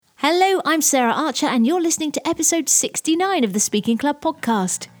I'm Sarah Archer and you're listening to episode 69 of the Speaking Club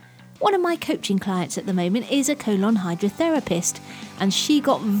podcast. One of my coaching clients at the moment is a colon hydrotherapist, and she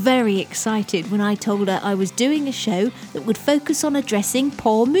got very excited when I told her I was doing a show that would focus on addressing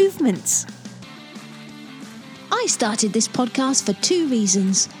poor movements. I started this podcast for two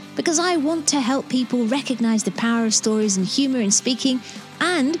reasons. Because I want to help people recognise the power of stories and humour in speaking,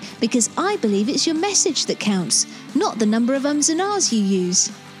 and because I believe it's your message that counts, not the number of ums and ahs you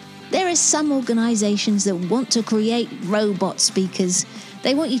use. There are some organisations that want to create robot speakers.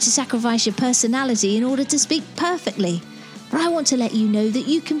 They want you to sacrifice your personality in order to speak perfectly. But I want to let you know that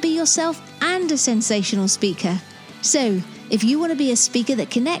you can be yourself and a sensational speaker. So, if you want to be a speaker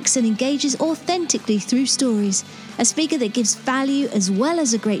that connects and engages authentically through stories, a speaker that gives value as well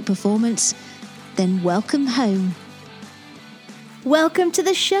as a great performance, then welcome home. Welcome to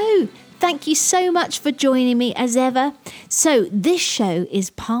the show. Thank you so much for joining me as ever. So this show is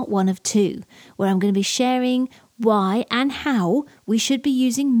part 1 of 2, where I'm going to be sharing why and how we should be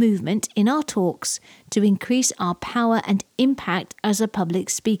using movement in our talks to increase our power and impact as a public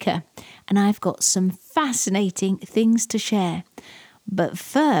speaker. And I've got some fascinating things to share. But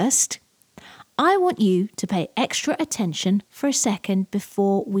first, I want you to pay extra attention for a second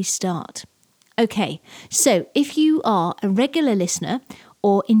before we start. Okay, so if you are a regular listener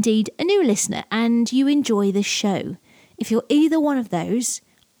or indeed a new listener and you enjoy the show, if you're either one of those,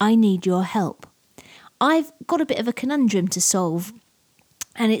 I need your help. I've got a bit of a conundrum to solve,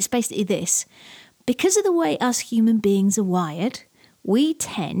 and it's basically this. Because of the way us human beings are wired, we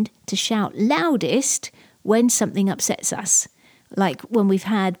tend to shout loudest when something upsets us. Like when we've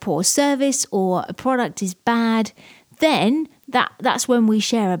had poor service or a product is bad, then that's when we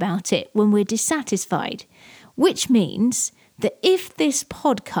share about it, when we're dissatisfied. Which means that if this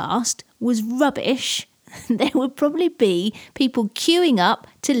podcast was rubbish, there would probably be people queuing up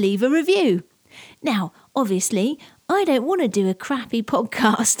to leave a review. Now, obviously, I don't want to do a crappy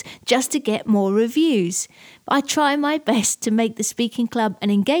podcast just to get more reviews. I try my best to make the Speaking Club an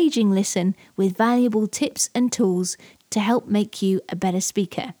engaging listen with valuable tips and tools to help make you a better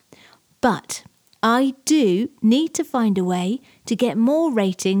speaker. But I do need to find a way to get more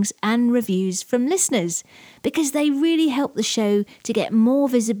ratings and reviews from listeners, because they really help the show to get more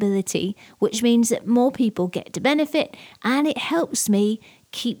visibility, which means that more people get to benefit, and it helps me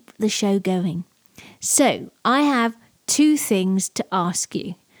keep the show going. So I have 2 things to ask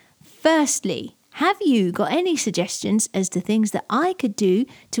you. Firstly, have you got any suggestions as to things that I could do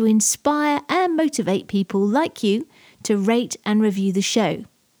to inspire and motivate people like you to rate and review the show?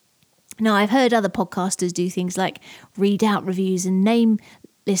 Now, I've heard other podcasters do things like read out reviews and name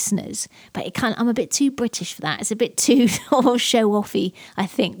listeners, but I'm a bit too British for that. It's a bit too show-offy, I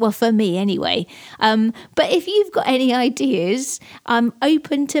think. Well, for me anyway. But if you've got any ideas, I'm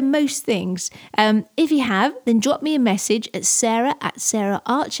open to most things. If you have, then drop me a message at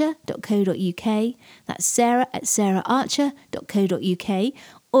sarah@saraharcher.co.uk. That's sarah@saraharcher.co.uk.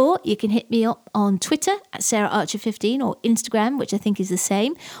 Or you can hit me up on Twitter at SarahArcher15 or Instagram, which I think is the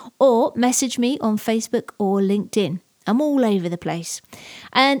same, or message me on Facebook or LinkedIn. I'm all over the place.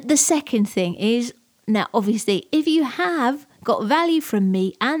 And the second thing is, now obviously, if you have got value from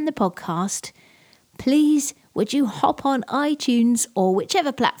me and the podcast, please would you hop on iTunes or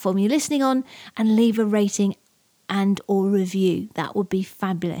whichever platform you're listening on and leave a rating and or review. That would be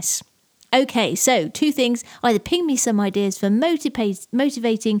fabulous. Okay, so 2 things. Either ping me some ideas for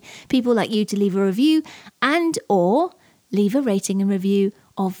motivating people like you to leave a review, and or leave a rating and review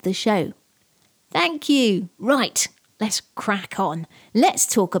of the show. Thank you. Right, let's crack on. Let's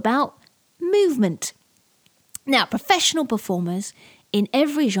talk about movement. Now, professional performers in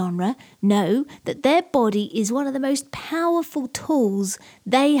every genre know that their body is one of the most powerful tools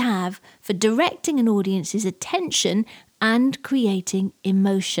they have for directing an audience's attention and creating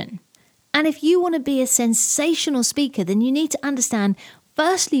emotion. And if you want to be a sensational speaker, then you need to understand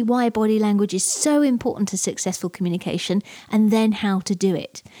firstly why body language is so important to successful communication, and then how to do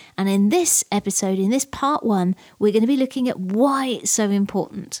it. And in this episode, in this part 1, we're going to be looking at why it's so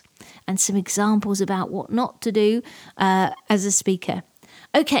important and some examples about what not to do as a speaker.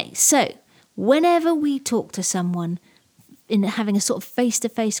 Okay, so whenever we talk to someone in having a sort of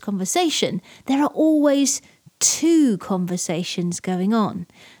face-to-face conversation, there are always 2 conversations going on.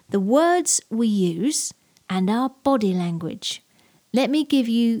 The words we use and our body language. Let me give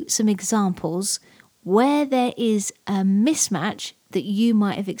you some examples where there is a mismatch that you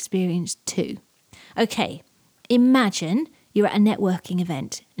might have experienced too. Okay, imagine you're at a networking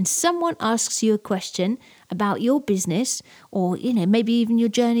event and someone asks you a question about your business or, maybe even your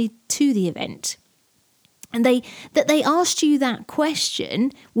journey to the event. And that they asked you that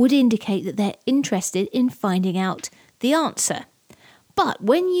question would indicate that they're interested in finding out the answer. But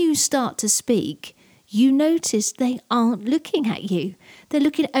when you start to speak, you notice they aren't looking at you. They're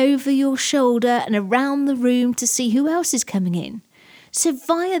looking over your shoulder and around the room to see who else is coming in. So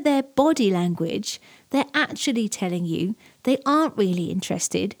via their body language, they're actually telling you they aren't really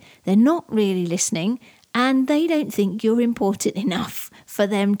interested, they're not really listening, and they don't think you're important enough for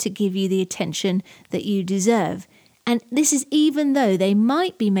them to give you the attention that you deserve. And this is even though they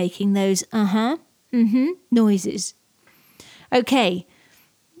might be making those noises. Okay,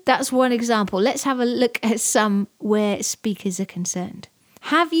 that's one example. Let's have a look at some where speakers are concerned.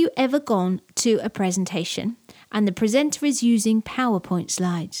 Have you ever gone to a presentation and the presenter is using PowerPoint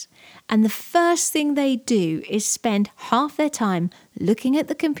slides, and the first thing they do is spend half their time looking at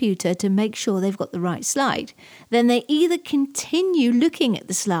the computer to make sure they've got the right slide? Then they either continue looking at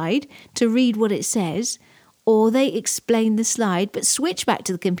the slide to read what it says, or they explain the slide but switch back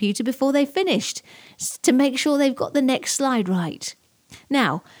to the computer before they've finished to make sure they've got the next slide right.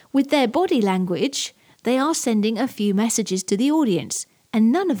 Now, with their body language, they are sending a few messages to the audience,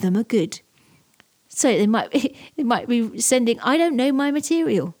 and none of them are good. So they might be sending, I don't know my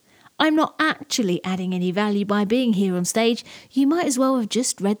material. I'm not actually adding any value by being here on stage. You might as well have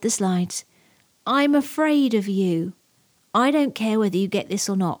just read the slides. I'm afraid of you. I don't care whether you get this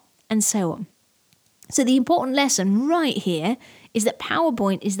or not, and so on. So the important lesson right here is that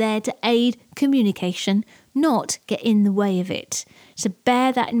PowerPoint is there to aid communication, not get in the way of it. So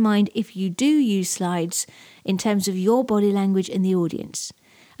bear that in mind if you do use slides in terms of your body language in the audience.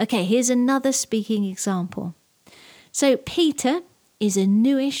 Okay, here's another speaking example. So Peter is a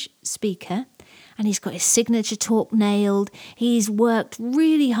newish speaker and he's got his signature talk nailed. He's worked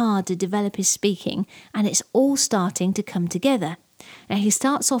really hard to develop his speaking and it's all starting to come together. Now he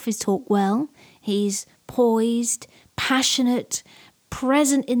starts off his talk well. He's poised, passionate,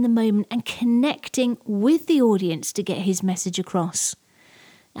 present in the moment and connecting with the audience to get his message across.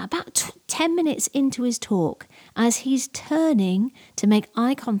 Now, about 10 minutes into his talk, as he's turning to make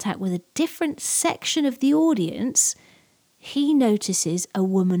eye contact with a different section of the audience, he notices a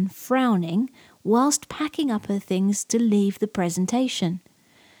woman frowning whilst packing up her things to leave the presentation.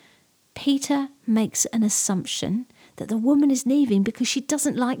 Peter makes an assumption that the woman is leaving because she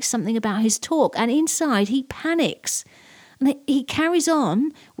doesn't like something about his talk, and inside he panics. And he carries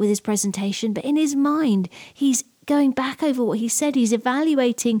on with his presentation, but in his mind, he's going back over what he said. He's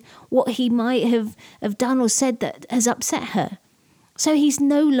evaluating what he might have done or said that has upset her. So he's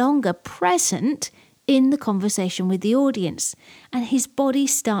no longer present in the conversation with the audience, and his body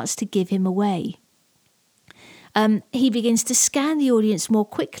starts to give him away. He begins to scan the audience more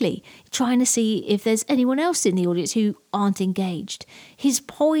quickly, trying to see if there's anyone else in the audience who aren't engaged. His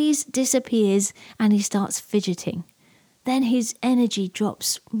poise disappears and he starts fidgeting. Then his energy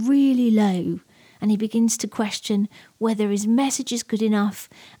drops really low and he begins to question whether his message is good enough.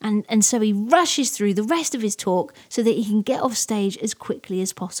 And so he rushes through the rest of his talk so that he can get off stage as quickly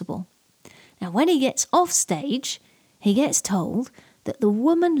as possible. Now, when he gets off stage, he gets told that the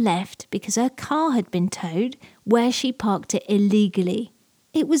woman left because her car had been towed where she parked it illegally.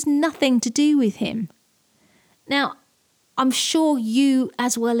 It was nothing to do with him. Now, I'm sure you,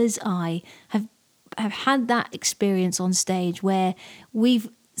 as well as I, have had that experience on stage where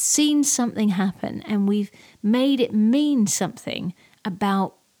we've seen something happen and we've made it mean something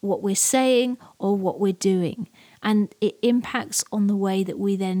about what we're saying or what we're doing. And it impacts on the way that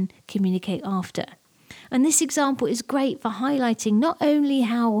we then communicate after. And this example is great for highlighting not only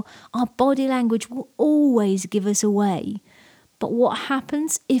how our body language will always give us away, but what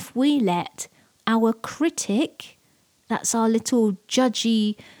happens if we let our critic, that's our little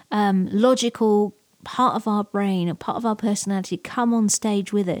judgy, logical part of our brain, a part of our personality, come on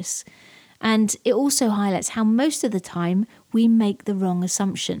stage with us. And it also highlights how most of the time we make the wrong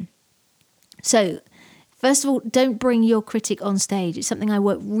assumption. So, first of all, don't bring your critic on stage. It's something I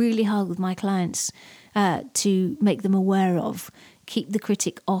work really hard with my clients to make them aware of. Keep the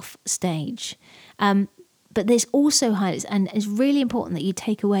critic off stage. But there's also highlights, and it's really important that you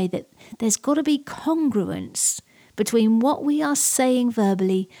take away that there's got to be congruence between what we are saying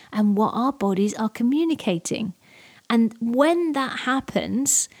verbally and what our bodies are communicating. And when that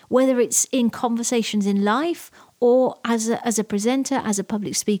happens, whether it's in conversations in life or as a presenter, as a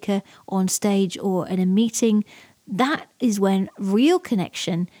public speaker on stage or in a meeting, that is when real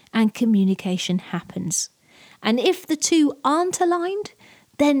connection and communication happens. And if the two aren't aligned,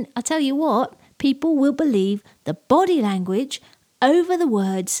 then I tell you what, people will believe the body language over the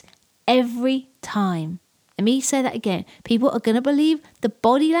words every time. Let me say that again. People are going to believe the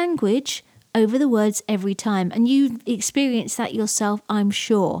body language over the words every time. And you've experienced that yourself, I'm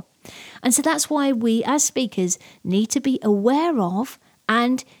sure. And so that's why we as speakers need to be aware of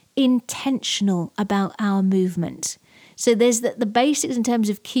and intentional about our movement. So there's the basics in terms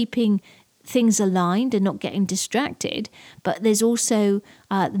of keeping things aligned and not getting distracted, but there's also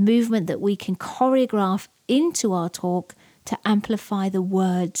the movement that we can choreograph into our talk to amplify the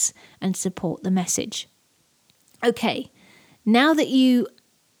words and support the message. Okay, now that you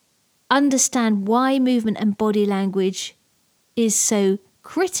understand why movement and body language is so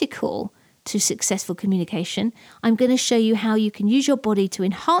critical to successful communication, I'm going to show you how you can use your body to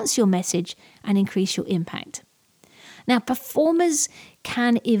enhance your message and increase your impact. Now, performers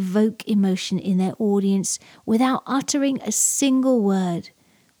can evoke emotion in their audience without uttering a single word,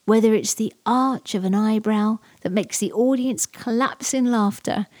 whether it's the arch of an eyebrow that makes the audience collapse in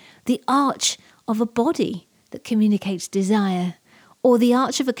laughter, the arch of a body that communicates desire, or the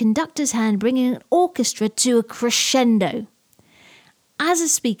arch of a conductor's hand bringing an orchestra to a crescendo. As a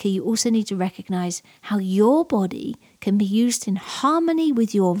speaker, you also need to recognize how your body can be used in harmony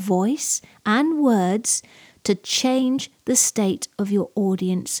with your voice and words to change the state of your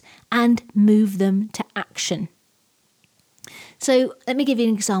audience and move them to action. So let me give you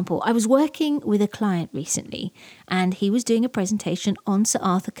an example. I was working with a client recently, and he was doing a presentation on Sir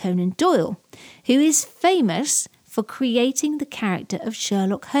Arthur Conan Doyle, who is famous for creating the character of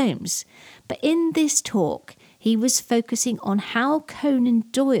Sherlock Holmes. But in this talk, he was focusing on how Conan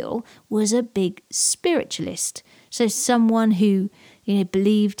Doyle was a big spiritualist. So someone who,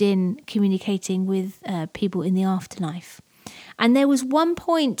 believed in communicating with people in the afterlife. And there was one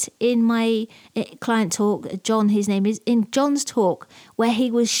point in my client talk, John, his name is, in John's talk, where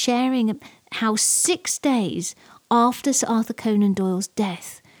he was sharing how 6 days after Sir Arthur Conan Doyle's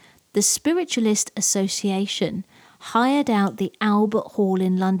death, the Spiritualist Association hired out the Albert Hall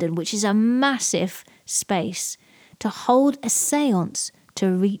in London, which is a massive space, to hold a séance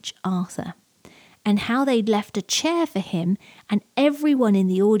to reach Arthur, and how they'd left a chair for him, and everyone in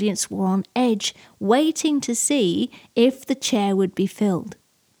the audience were on edge, waiting to see if the chair would be filled.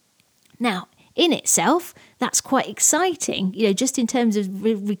 Now, in itself, that's quite exciting, just in terms of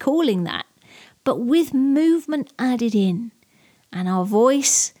recalling that. But with movement added in, and our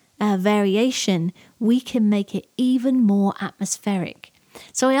voice variation, we can make it even more atmospheric.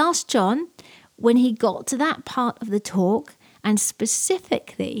 So I asked John, when he got to that part of the talk, and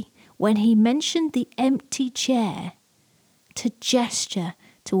specifically when he mentioned the empty chair, to gesture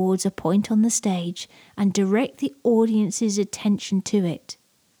towards a point on the stage and direct the audience's attention to it.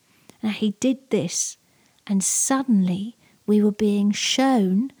 Now he did this, and suddenly we were being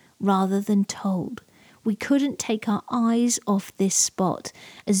shown rather than told. We couldn't take our eyes off this spot,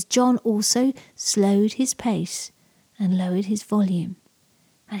 as John also slowed his pace and lowered his volume.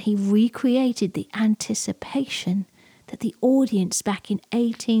 And he recreated the anticipation that the audience back in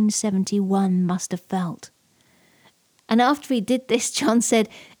 1871 must have felt. And after he did this, John said,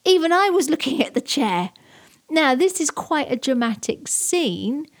 even I was looking at the chair. Now, this is quite a dramatic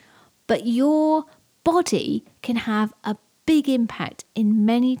scene, but your body can have a big impact in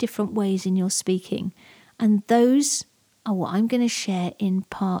many different ways in your speaking. And those are what I'm going to share in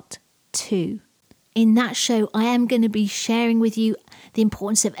part 2. In that show, I am going to be sharing with you the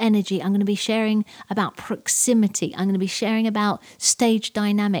importance of energy. I'm going to be sharing about proximity. I'm going to be sharing about stage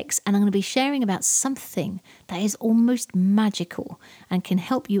dynamics. And I'm going to be sharing about something that is almost magical and can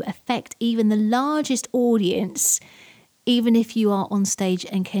help you affect even the largest audience, even if you are on stage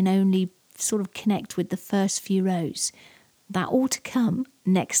and can only sort of connect with the first few rows. That all to come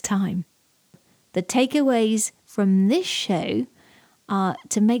next time. The takeaways from this show are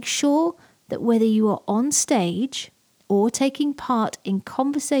to make sure that whether you are on stage or taking part in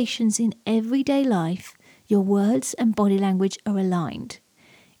conversations in everyday life, your words and body language are aligned.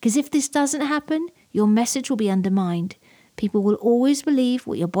 Because if this doesn't happen, your message will be undermined. People will always believe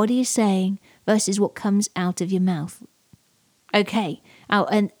what your body is saying versus what comes out of your mouth. Okay,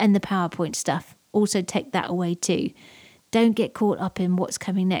 and the PowerPoint stuff. Also take that away too. Don't get caught up in what's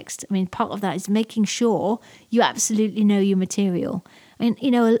coming next. I mean, part of that is making sure you absolutely know your material. And,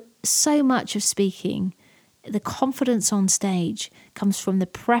 so much of speaking, the confidence on stage comes from the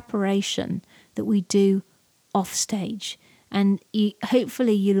preparation that we do off stage. And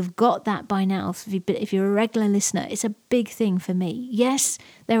hopefully you'll have got that by now. If you're a regular listener, it's a big thing for me. Yes,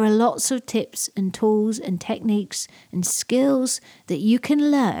 there are lots of tips and tools and techniques and skills that you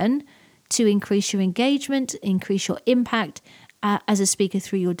can learn to increase your engagement, increase your impact as a speaker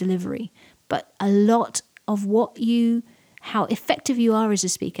through your delivery. But a lot of what you how effective you are as a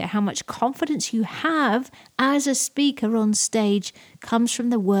speaker, how much confidence you have as a speaker on stage comes from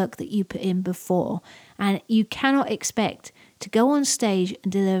the work that you put in before. And you cannot expect to go on stage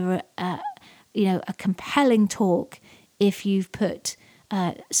and deliver a compelling talk if you've put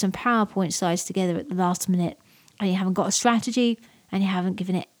some PowerPoint slides together at the last minute and you haven't got a strategy and you haven't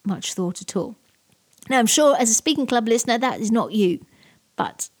given it much thought at all. Now, I'm sure as a Speaking Club listener, that is not you,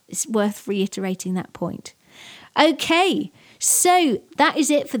 but it's worth reiterating that point. Okay, so that is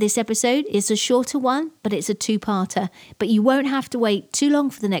it for this episode. It's a shorter one, but it's a two-parter. But you won't have to wait too long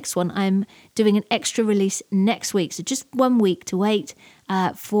for the next one. I'm doing an extra release next week, so just 1 week to wait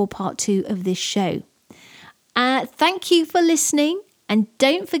for part 2 of this show. Thank you for listening. And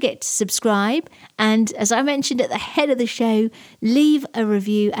don't forget to subscribe. And as I mentioned at the head of the show, leave a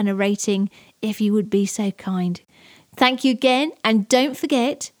review and a rating if you would be so kind. Thank you again. And don't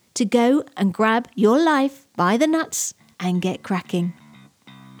forget to go and grab your life by the nuts and get cracking.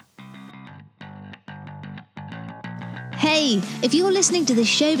 Hey, if you're listening to this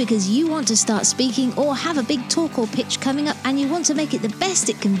show because you want to start speaking or have a big talk or pitch coming up and you want to make it the best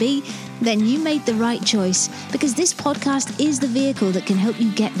it can be, then you made the right choice, because this podcast is the vehicle that can help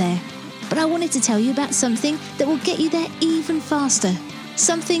you get there. But I wanted to tell you about something that will get you there even faster.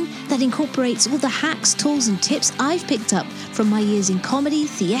 Something that incorporates all the hacks, tools and tips I've picked up from my years in comedy,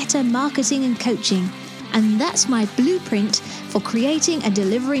 theatre, marketing and coaching. And that's my blueprint for creating and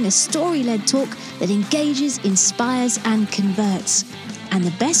delivering a story-led talk that engages, inspires and converts. And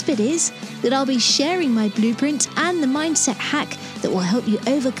the best bit is that I'll be sharing my blueprint and the mindset hack that will help you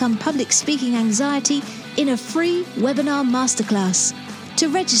overcome public speaking anxiety in a free webinar masterclass. To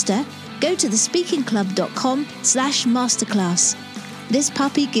register, go to thespeakingclub.com/masterclass. This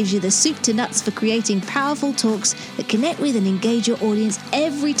puppy gives you the soup to nuts for creating powerful talks that connect with and engage your audience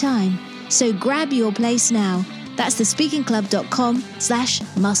every time. So grab your place now. That's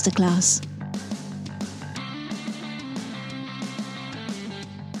thespeakingclub.com/masterclass.